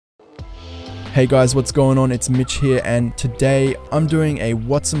Hey guys, what's going on? It's Mitch here, and today I'm doing a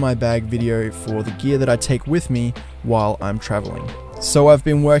what's in my bag video for the gear that I take with me while I'm traveling. So I've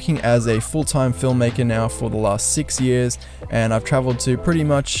been working as a full-time filmmaker now for the last 6 years, and I've traveled to pretty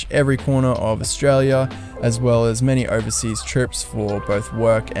much every corner of Australia, as well as many overseas trips for both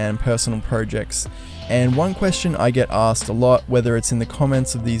work and personal projects. And one question I get asked a lot, whether it's in the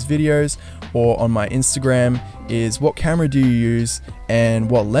comments of these videos or on my Instagram, is what camera do you use and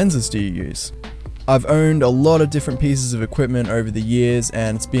what lenses do you use? I've owned a lot of different pieces of equipment over the years,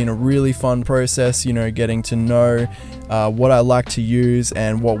 and it's been a really fun process, you know, getting to know what I like to use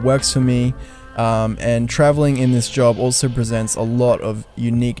and what works for me. And traveling in this job also presents a lot of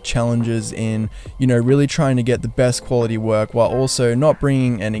unique challenges in, you know, really trying to get the best quality work while also not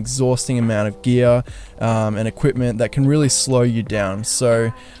bringing an exhausting amount of gear and equipment that can really slow you down.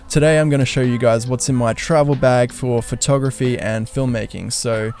 So today I'm going to show you guys what's in my travel bag for photography and filmmaking.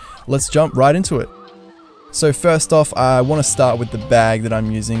 So let's jump right into it. So first off, I want to start with the bag that I'm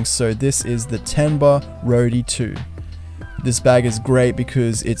using. So this is the Tenba Roadie 2. This bag is great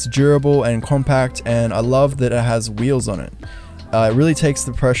because it's durable and compact, and I love that it has wheels on it. It really takes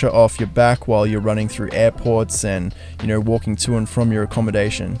the pressure off your back while you're running through airports and, you know, walking to and from your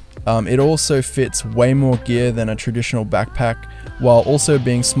accommodation. It also fits way more gear than a traditional backpack, while also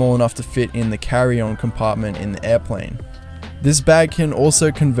being small enough to fit in the carry-on compartment in the airplane. This bag can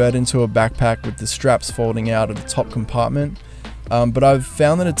also convert into a backpack with the straps folding out of the top compartment, but I've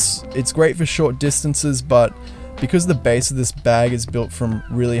found that it's great for short distances, but because the base of this bag is built from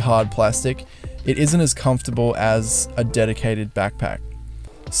really hard plastic, it isn't as comfortable as a dedicated backpack.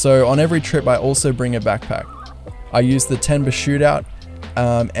 So on every trip I also bring a backpack. I use the Tenba Shootout,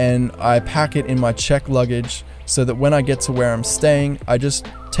 and I pack it in my checked luggage so that when I get to where I'm staying, I just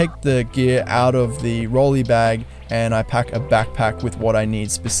take the gear out of the rolly bag and I pack a backpack with what I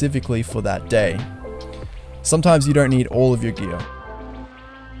need specifically for that day. Sometimes you don't need all of your gear.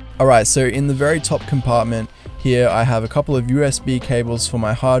 Alright, so in the very top compartment here I have a couple of USB cables for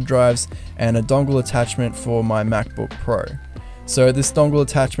my hard drives and a dongle attachment for my MacBook Pro. So this dongle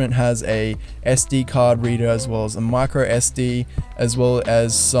attachment has a SD card reader as well as a micro SD, as well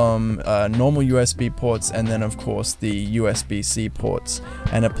as some normal USB ports, and then of course the USB-C ports.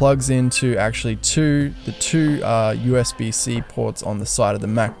 And it plugs into actually the two USB-C ports on the side of the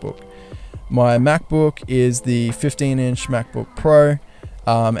MacBook. My MacBook is the 15-inch MacBook Pro.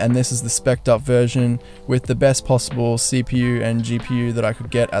 And this is the spec'd up version with the best possible CPU and GPU that I could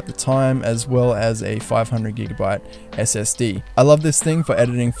get at the time, as well as a 500GB SSD. I love this thing for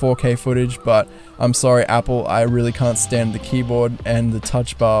editing 4K footage, but I'm sorry Apple, I really can't stand the keyboard and the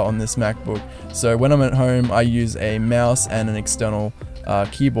touch bar on this MacBook. So when I'm at home, I use a mouse and an external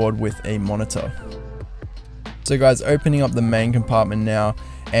keyboard with a monitor. So guys, opening up the main compartment now,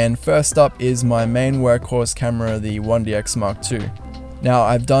 and first up is my main workhorse camera, the 1DX Mark II. Now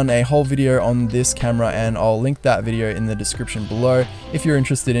I've done a whole video on this camera, and I'll link that video in the description below if you're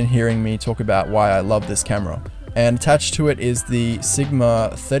interested in hearing me talk about why I love this camera. And attached to it is the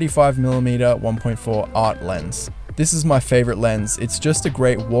Sigma 35mm 1.4 art lens. This is my favorite lens. It's just a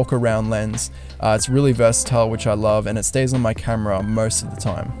great walk around lens. It's really versatile, which I love, and it stays on my camera most of the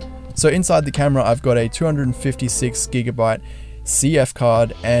time. So inside the camera I've got a 256GB CF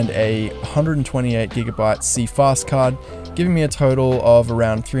card and a 128GB CFast card, giving me a total of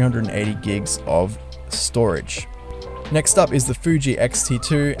around 380 gigs of storage. Next up is the Fuji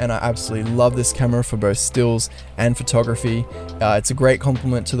X-T2, and I absolutely love this camera for both stills and photography. It's a great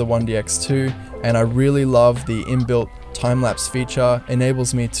complement to the 1DX2, and I really love the inbuilt time-lapse feature. It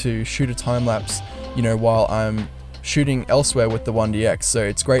enables me to shoot a time-lapse, you know, while I'm shooting elsewhere with the 1DX, so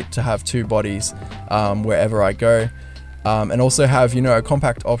it's great to have two bodies wherever I go. And also have, you know, a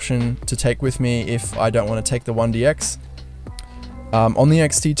compact option to take with me if I don't want to take the 1DX. On the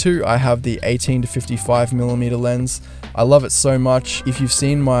X-T2 I have the 18 to 55mm lens. I love it so much. If you've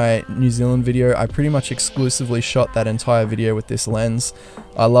seen my New Zealand video, I pretty much exclusively shot that entire video with this lens.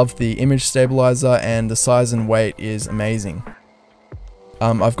 I love the image stabilizer, and the size and weight is amazing.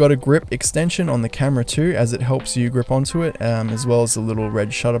 I've got a grip extension on the camera too, as it helps you grip onto it, as well as a little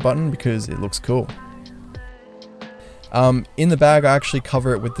red shutter button because it looks cool. In the bag I actually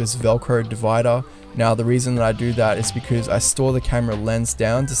cover it with this Velcro divider. Now the reason that I do that is because I store the camera lens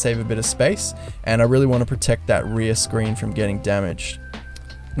down to save a bit of space, and I really want to protect that rear screen from getting damaged.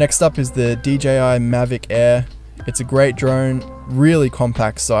 Next up is the DJI Mavic Air. It's a great drone, really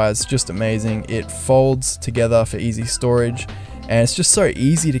compact size, just amazing. It folds together for easy storage, and it's just so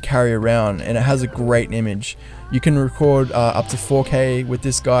easy to carry around, and it has a great image. You can record up to 4K with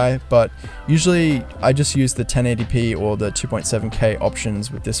this guy, but usually I just use the 1080p or the 2.7K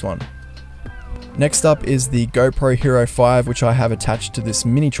options with this one. Next up is the GoPro Hero 5, which I have attached to this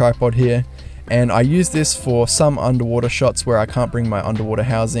mini tripod here. And I use this for some underwater shots where I can't bring my underwater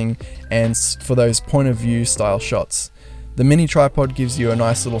housing, and for those point of view style shots. The mini tripod gives you a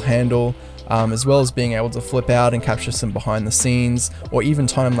nice little handle, as well as being able to flip out and capture some behind the scenes or even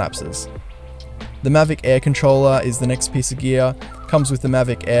time lapses. The Mavic Air controller is the next piece of gear, comes with the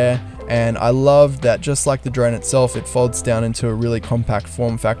Mavic Air, and I love that just like the drone itself, it folds down into a really compact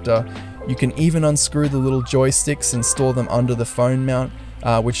form factor. You can even unscrew the little joysticks and store them under the phone mount,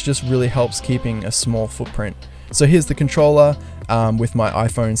 which just really helps keeping a small footprint. So here's the controller with my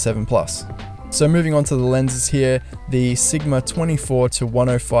iPhone 7 Plus. So moving on to the lenses here, the Sigma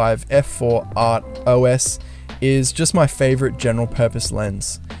 24-105 f4 Art OS is just my favorite general purpose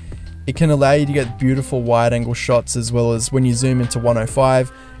lens. It can allow you to get beautiful wide angle shots, as well as when you zoom into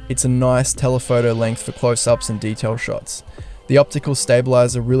 105, it's a nice telephoto length for close-ups and detail shots. The optical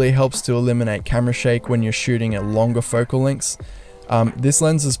stabilizer really helps to eliminate camera shake when you're shooting at longer focal lengths. This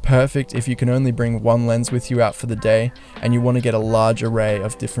lens is perfect if you can only bring one lens with you out for the day and you want to get a large array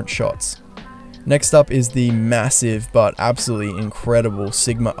of different shots. Next up is the massive but absolutely incredible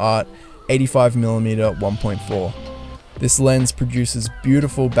Sigma Art 85mm 1.4. This lens produces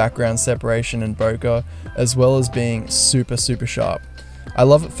beautiful background separation and bokeh, as well as being super sharp. I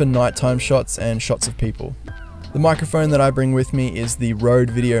love it for nighttime shots and shots of people. The microphone that I bring with me is the Rode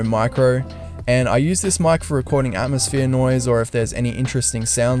Video Micro, and I use this mic for recording atmosphere noise, or if there's any interesting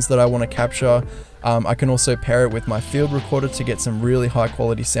sounds that I want to capture. I can also pair it with my field recorder to get some really high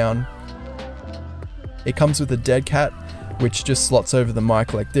quality sound. It comes with a dead cat, which just slots over the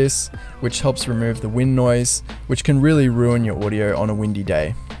mic like this, which helps remove the wind noise, which can really ruin your audio on a windy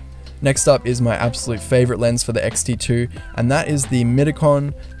day. Next up is my absolute favorite lens for the X-T2, and that is the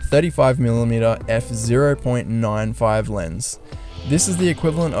Mitakon 35mm f0.95 lens. This is the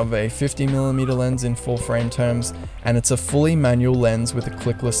equivalent of a 50mm lens in full frame terms, and it's a fully manual lens with a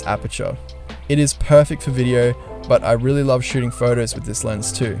clickless aperture. It is perfect for video, but I really love shooting photos with this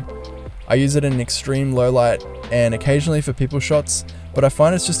lens too. I use it in extreme low light and occasionally for people shots, but I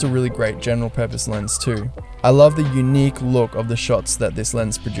find it's just a really great general purpose lens too. I love the unique look of the shots that this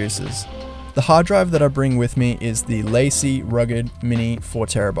lens produces. The hard drive that I bring with me is the Lally Rugged Mini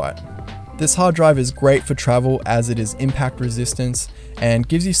 4TB. This hard drive is great for travel as it is impact resistant and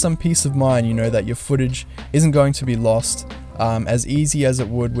gives you some peace of mind, you know, that your footage isn't going to be lost as easy as it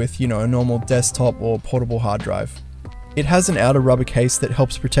would with, you know, a normal desktop or portable hard drive. It has an outer rubber case that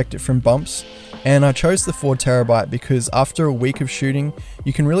helps protect it from bumps, and I chose the 4TB because after a week of shooting,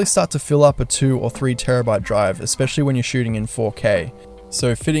 you can really start to fill up a 2 or 3TB drive, especially when you're shooting in 4K.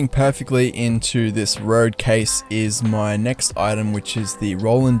 So fitting perfectly into this Rode case is my next item, which is the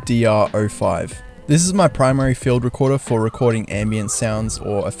Roland DR05. This is my primary field recorder for recording ambient sounds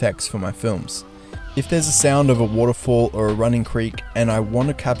or effects for my films. If there's a sound of a waterfall or a running creek and I want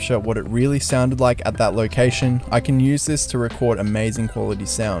to capture what it really sounded like at that location, I can use this to record amazing quality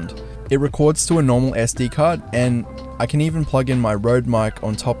sound. It records to a normal SD card, and I can even plug in my Rode mic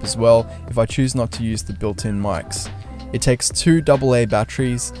on top as well if I choose not to use the built-in mics. It takes 2 AA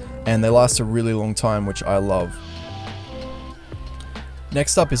batteries and they last a really long time, which I love.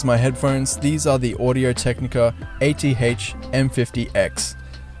 Next up is my headphones. These are the Audio-Technica ATH M50X.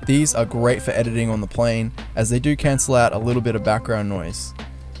 These are great for editing on the plane as they do cancel out a little bit of background noise.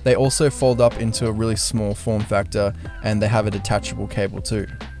 They also fold up into a really small form factor and they have a detachable cable too.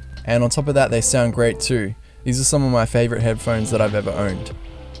 And on top of that, they sound great too. These are some of my favorite headphones that I've ever owned.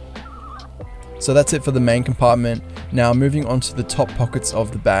 So that's it for the main compartment. Now moving on to the top pockets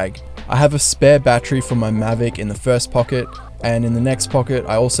of the bag. I have a spare battery for my Mavic in the first pocket, and in the next pocket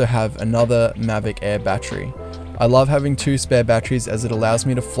I also have another Mavic Air battery. I love having 2 spare batteries as it allows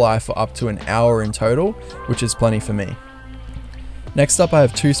me to fly for up to an hour in total, which is plenty for me. Next up, I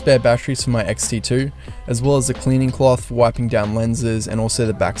have 2 spare batteries for my X-T2, as well as a cleaning cloth for wiping down lenses and also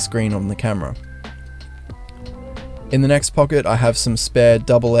the back screen on the camera. In the next pocket, I have some spare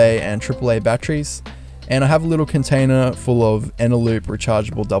AA and AAA batteries, and I have a little container full of Eneloop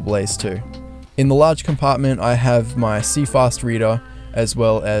rechargeable AA's too. In the large compartment, I have my CFast reader, as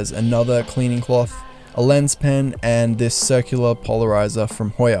well as another cleaning cloth, a lens pen, and this circular polarizer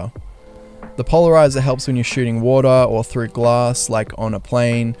from Hoya. The polarizer helps when you're shooting water or through glass, like on a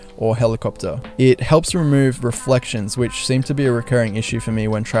plane or helicopter. It helps remove reflections, which seem to be a recurring issue for me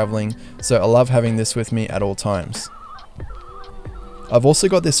when traveling, so I love having this with me at all times. I've also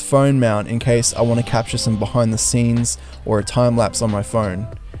got this phone mount in case I want to capture some behind the scenes or a time lapse on my phone.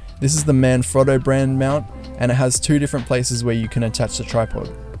 This is the Manfrotto brand mount, and it has 2 different places where you can attach the tripod.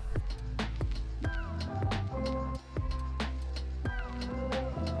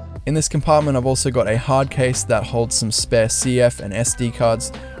 In this compartment I've also got a hard case that holds some spare CF and SD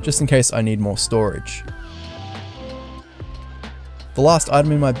cards, just in case I need more storage. The last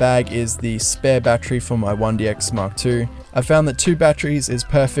item in my bag is the spare battery for my 1DX Mark II. I found that 2 batteries is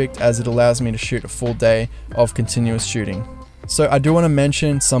perfect as it allows me to shoot a full day of continuous shooting. So I do want to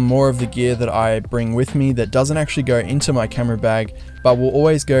mention some more of the gear that I bring with me that doesn't actually go into my camera bag, but will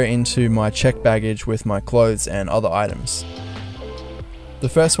always go into my checked baggage with my clothes and other items. The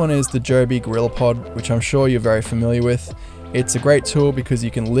first one is the Joby GorillaPod, which I'm sure you're very familiar with. It's a great tool because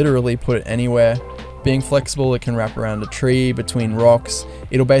you can literally put it anywhere. Being flexible, it can wrap around a tree, between rocks.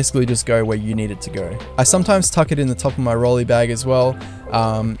 It'll basically just go where you need it to go. I sometimes tuck it in the top of my rolly bag as well,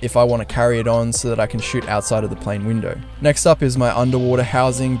 if I want to carry it on so that I can shoot outside of the plane window. Next up is my underwater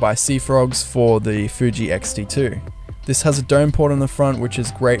housing by Sea Frogs for the Fuji X-T2. This has a dome port on the front, which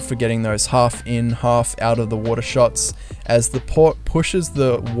is great for getting those half in, half out of the water shots, as the port pushes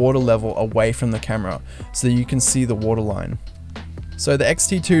the water level away from the camera so that you can see the water line. So the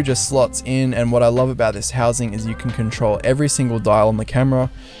X-T2 just slots in, and what I love about this housing is you can control every single dial on the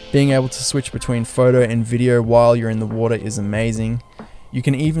camera. Being able to switch between photo and video while you're in the water is amazing. You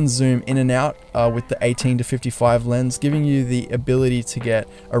can even zoom in and out with the 18-55 lens, giving you the ability to get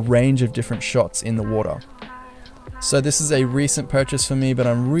a range of different shots in the water. So this is a recent purchase for me, but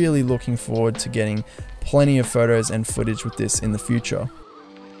I'm really looking forward to getting plenty of photos and footage with this in the future.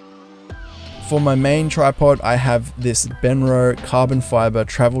 For my main tripod, I have this Benro carbon fiber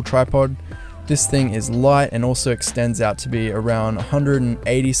travel tripod. This thing is light and also extends out to be around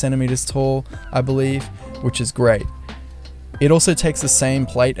 180 centimeters tall, I believe, which is great. It also takes the same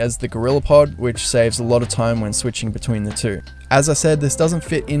plate as the GorillaPod, which saves a lot of time when switching between the two. As I said, this doesn't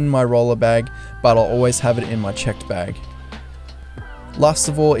fit in my roller bag, but I'll always have it in my checked bag. Last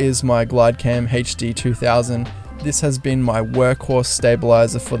of all is my GlideCam HD 2000. This has been my workhorse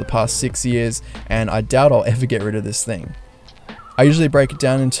stabilizer for the past 6 years, and I doubt I'll ever get rid of this thing. I usually break it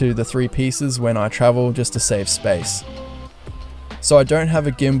down into the 3 pieces when I travel just to save space. So I don't have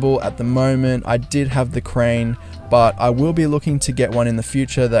a gimbal at the moment. I did have the crane, but I will be looking to get one in the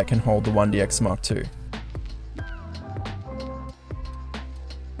future that can hold the 1DX Mark II.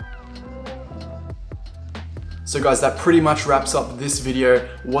 So guys, that pretty much wraps up this video.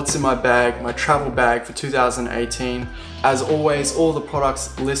 What's in my bag, my travel bag for 2018. As always, all the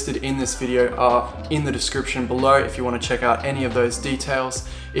products listed in this video are in the description below if you want to check out any of those details.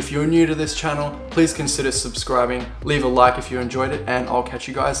 If you're new to this channel, please consider subscribing, leave a like if you enjoyed it, and I'll catch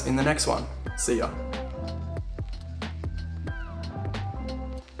you guys in the next one. See ya.